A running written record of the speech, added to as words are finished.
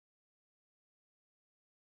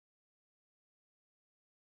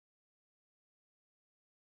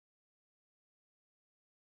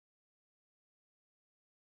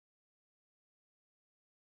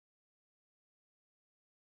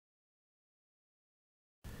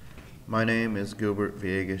My name is Gilbert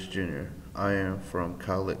Villegas Jr. I am from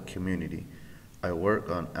Cowlick Community. I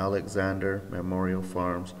work on Alexander Memorial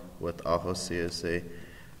Farms with Ajo CSA.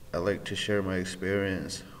 I'd like to share my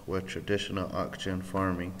experience with traditional oxygen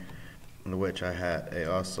farming, in which I had an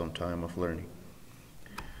awesome time of learning.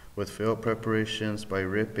 With field preparations by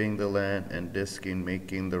ripping the land and disking,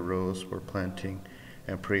 making the rows for planting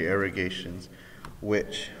and pre-irrigations,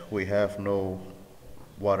 which we have no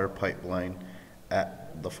water pipeline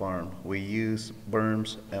at the farm. We use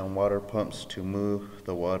berms and water pumps to move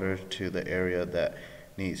the water to the area that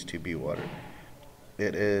needs to be watered.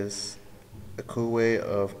 It is a cool way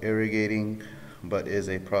of irrigating, but is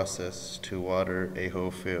a process to water a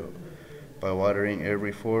whole field. By watering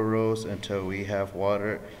every 4 rows until we have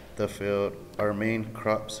watered the field, our main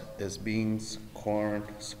crops is beans, corn,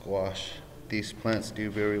 squash. These plants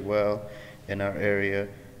do very well in our area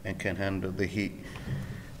and can handle the heat.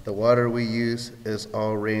 The water we use is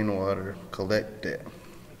all rainwater collected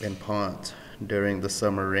in ponds during the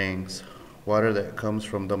summer rains, water that comes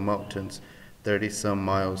from the mountains 30-some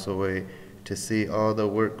miles away. To see all the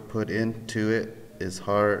work put into it is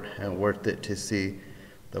hard and worth it to see.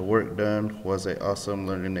 The work done was an awesome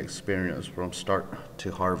learning experience from start to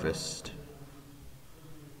harvest.